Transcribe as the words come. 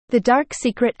The dark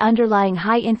secret underlying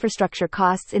high infrastructure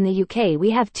costs in the UK.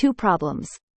 We have two problems.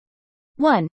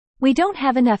 1. We don't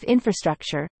have enough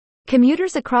infrastructure.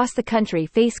 Commuters across the country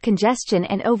face congestion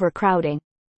and overcrowding.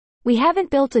 We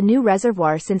haven't built a new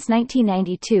reservoir since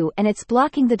 1992 and it's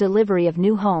blocking the delivery of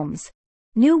new homes.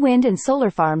 New wind and solar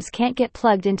farms can't get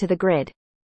plugged into the grid.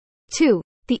 2.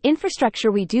 The infrastructure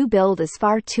we do build is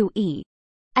far too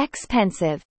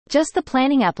expensive. Just the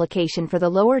planning application for the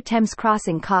Lower Thames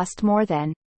crossing cost more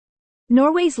than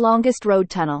Norway's longest road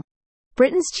tunnel.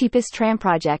 Britain's cheapest tram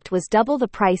project was double the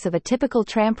price of a typical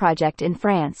tram project in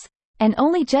France, and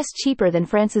only just cheaper than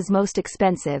France's most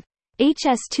expensive.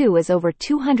 HS2 is over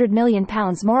 £200 million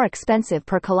more expensive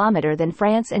per kilometre than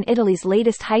France and Italy's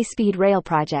latest high-speed rail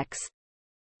projects.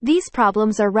 These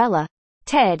problems are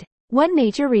related. One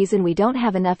major reason we don't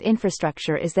have enough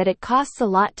infrastructure is that it costs a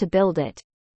lot to build it,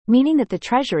 meaning that the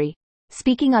Treasury,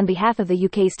 speaking on behalf of the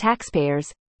UK's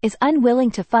taxpayers, is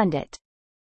unwilling to fund it.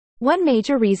 One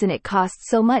major reason it costs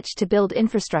so much to build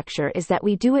infrastructure is that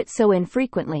we do it so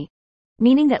infrequently,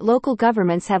 meaning that local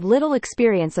governments have little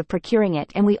experience of procuring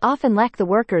it and we often lack the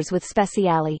workers with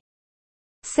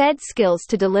said skills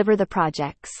to deliver the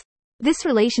projects. This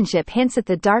relationship hints at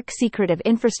the dark secret of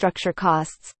infrastructure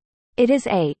costs. It is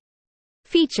a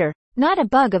feature, not a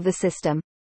bug of the system.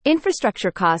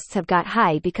 Infrastructure costs have got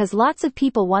high because lots of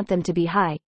people want them to be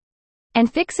high. And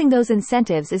fixing those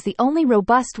incentives is the only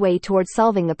robust way towards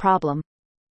solving the problem.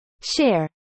 Share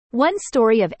one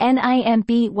story of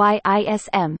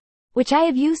NIMBYISM, which I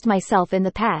have used myself in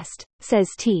the past, says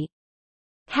T.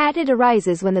 Hat. It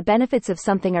arises when the benefits of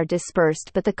something are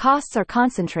dispersed but the costs are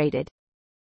concentrated.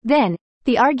 Then,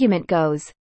 the argument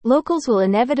goes, locals will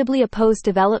inevitably oppose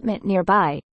development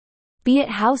nearby, be it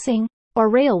housing, or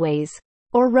railways,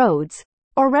 or roads,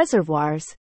 or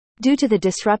reservoirs, due to the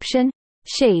disruption,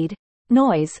 shade,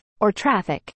 noise, or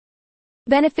traffic.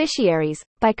 Beneficiaries,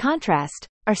 by contrast,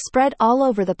 are spread all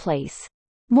over the place.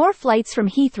 More flights from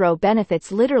Heathrow benefits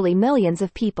literally millions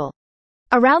of people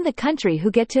around the country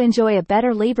who get to enjoy a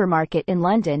better labour market in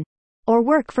London, or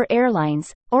work for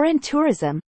airlines, or in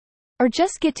tourism, or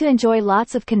just get to enjoy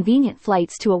lots of convenient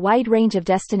flights to a wide range of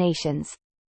destinations.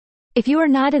 If you are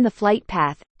not in the flight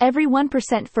path, every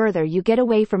 1% further you get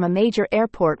away from a major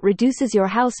airport reduces your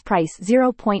house price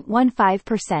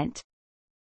 0.15%.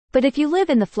 But if you live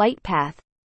in the flight path,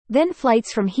 then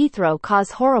flights from Heathrow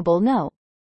cause horrible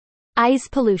noise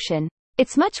pollution.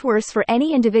 It's much worse for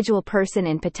any individual person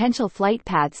in potential flight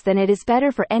paths than it is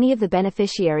better for any of the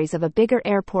beneficiaries of a bigger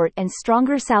airport and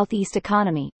stronger southeast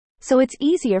economy. So it's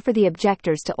easier for the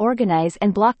objectors to organize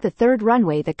and block the third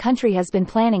runway the country has been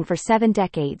planning for 7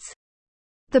 decades.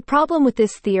 The problem with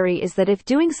this theory is that if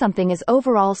doing something is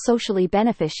overall socially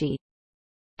beneficial,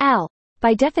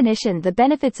 by definition the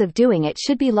benefits of doing it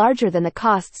should be larger than the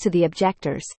costs to the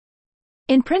objectors.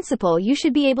 In principle, you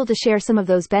should be able to share some of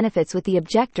those benefits with the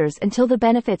objectors until the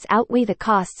benefits outweigh the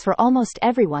costs for almost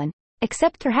everyone,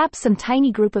 except perhaps some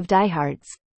tiny group of diehards.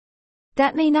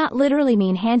 That may not literally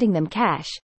mean handing them cash,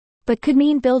 but could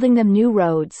mean building them new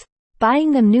roads,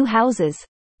 buying them new houses,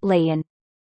 laying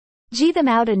them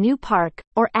out a new park,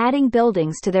 or adding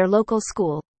buildings to their local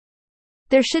school.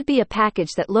 There should be a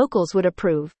package that locals would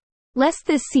approve. Lest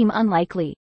this seem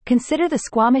unlikely, consider the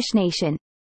Squamish Nation,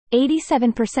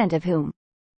 87% of whom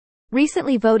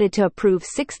recently voted to approve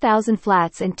 6,000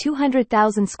 flats and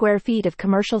 200,000 square feet of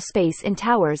commercial space in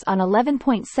towers on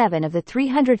 11.7 of the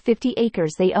 350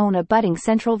 acres they own abutting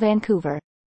central Vancouver.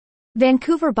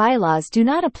 Vancouver bylaws do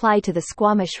not apply to the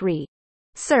Squamish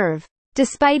Reserve,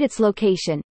 despite its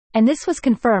location, and this was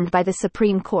confirmed by the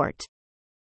Supreme Court.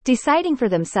 Deciding for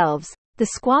themselves, the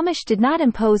Squamish did not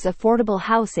impose affordable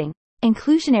housing,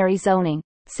 inclusionary zoning,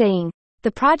 saying,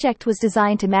 the project was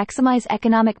designed to maximize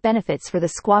economic benefits for the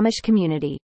Squamish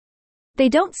community. They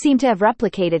don't seem to have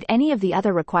replicated any of the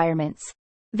other requirements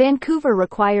Vancouver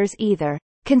requires either.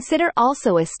 Consider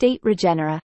also estate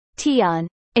regeneration.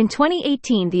 In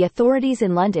 2018, the authorities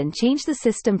in London changed the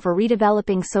system for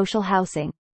redeveloping social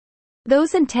housing.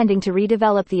 Those intending to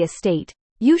redevelop the estate,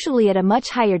 usually at a much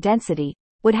higher density,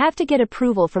 would have to get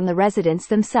approval from the residents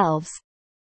themselves.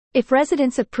 If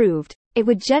residents approved, it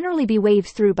would generally be waved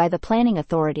through by the planning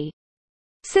authority.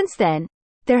 Since then,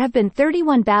 there have been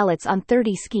 31 ballots on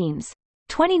 30 schemes.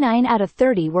 29 out of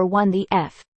 30 were won the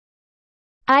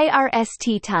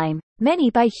FIRST time, many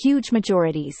by huge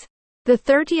majorities. The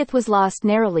 30th was lost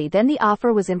narrowly, then the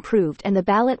offer was improved and the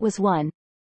ballot was won.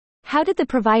 How did the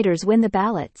providers win the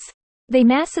ballots? They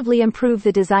massively improved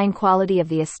the design quality of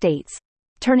the estates,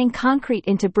 turning concrete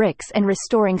into bricks and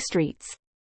restoring streets.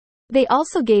 They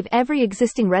also gave every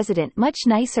existing resident much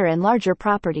nicer and larger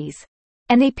properties.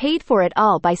 And they paid for it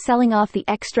all by selling off the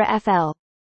extra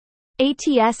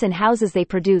ATS and houses they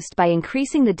produced by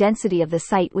increasing the density of the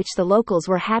site, which the locals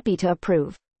were happy to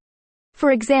approve.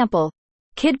 For example,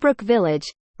 Kidbrooke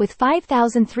Village, with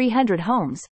 5,300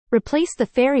 homes, replaced the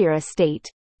Ferrier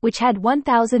Estate, which had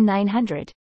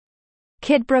 1,900.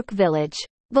 Kidbrooke Village.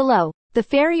 Below, the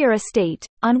Ferrier Estate,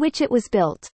 on which it was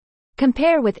built.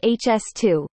 Compare with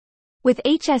HS2. With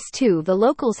HS2, the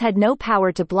locals had no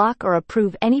power to block or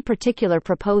approve any particular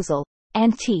proposal,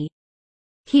 and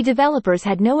He developers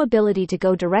had no ability to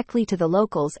go directly to the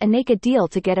locals and make a deal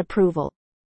to get approval.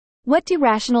 What do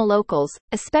rational locals,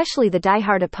 especially the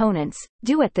diehard opponents,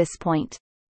 do at this point?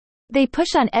 They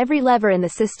push on every lever in the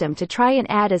system to try and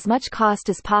add as much cost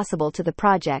as possible to the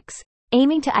projects,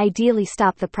 aiming to ideally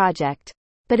stop the project,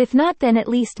 but if not, then at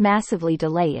least massively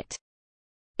delay it.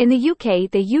 In the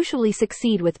UK, they usually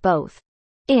succeed with both.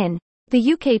 In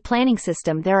the UK planning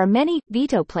system, there are many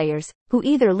veto players who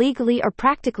either legally or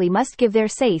practically must give their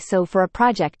say-so for a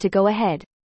project to go ahead.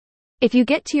 If you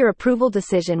get to your approval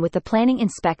decision with the planning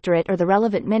inspectorate or the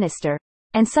relevant minister,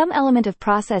 and some element of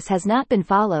process has not been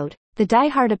followed, the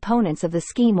die-hard opponents of the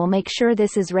scheme will make sure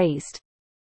this is raised.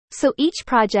 So each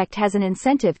project has an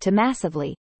incentive to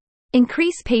massively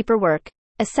increase paperwork,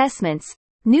 assessments,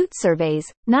 newt surveys,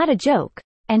 not a joke,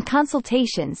 and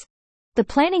consultations, the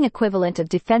planning equivalent of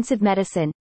defensive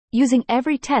medicine, using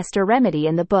every test or remedy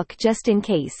in the book just in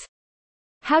case.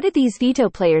 How did these veto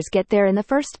players get there in the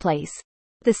first place?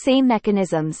 The same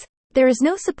mechanisms. There is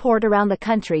no support around the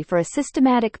country for a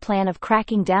systematic plan of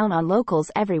cracking down on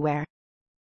locals everywhere.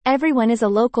 Everyone is a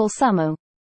local SUMU.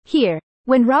 Here,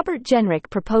 when Robert Jenrick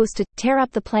proposed to tear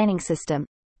up the planning system,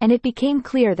 and it became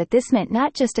clear that this meant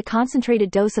not just a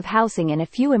concentrated dose of housing in a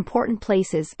few important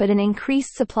places but an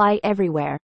increased supply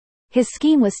everywhere, his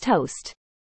scheme was toast.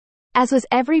 As was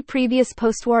every previous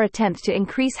post-war attempt to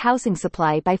increase housing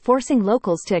supply by forcing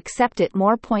locals to accept it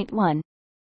more. Point 1.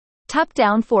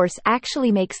 Top-down force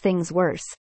actually makes things worse,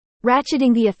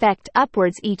 ratcheting the effect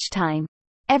upwards each time.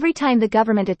 Every time the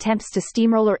government attempts to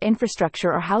steamroller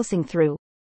infrastructure or housing through,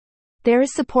 there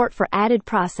is support for added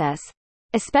process,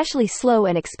 especially slow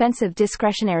and expensive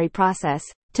discretionary process,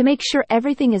 to make sure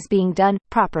everything is being done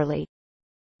properly.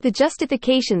 The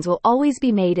justifications will always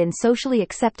be made in socially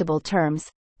acceptable terms,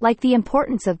 like the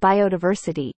importance of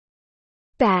biodiversity,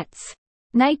 bats,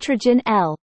 nitrogen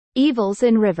evils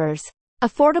in rivers,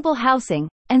 affordable housing,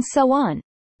 and so on.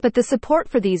 But the support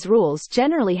for these rules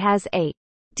generally has a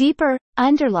deeper,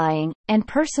 underlying, and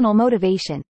personal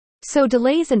motivation. So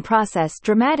delays in process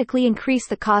dramatically increase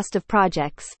the cost of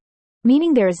projects,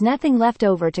 meaning there is nothing left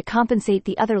over to compensate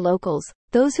the other locals,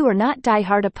 those who are not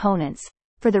die-hard opponents,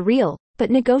 for the real, but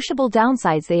negotiable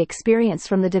downsides they experience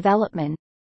from the development.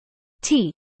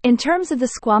 In terms of the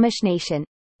Squamish Nation,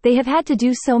 they have had to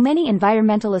do so many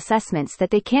environmental assessments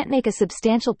that they can't make a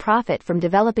substantial profit from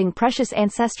developing precious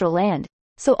ancestral land,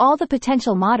 so all the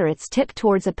potential moderates tip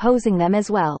towards opposing them as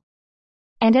well.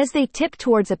 And as they tip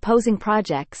towards opposing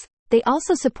projects, they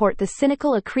also support the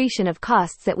cynical accretion of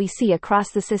costs that we see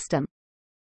across the system.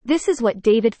 This is what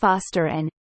David Foster and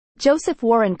Joseph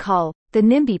Warren call the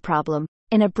NIMBY problem,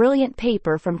 in a brilliant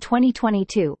paper from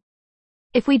 2022.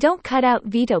 If we don't cut out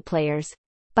veto players,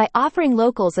 by offering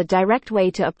locals a direct way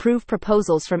to approve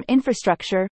proposals from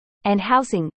infrastructure and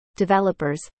housing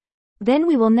developers, then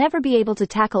we will never be able to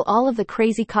tackle all of the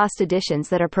crazy cost additions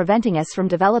that are preventing us from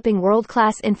developing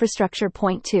world-class infrastructure.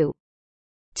 Point 2.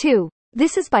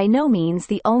 This is by no means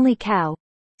the only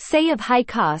say of high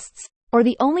costs, or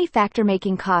the only factor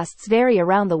making costs vary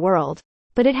around the world,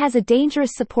 but it has a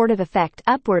dangerous supportive effect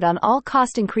upward on all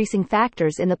cost-increasing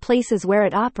factors in the places where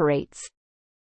it operates.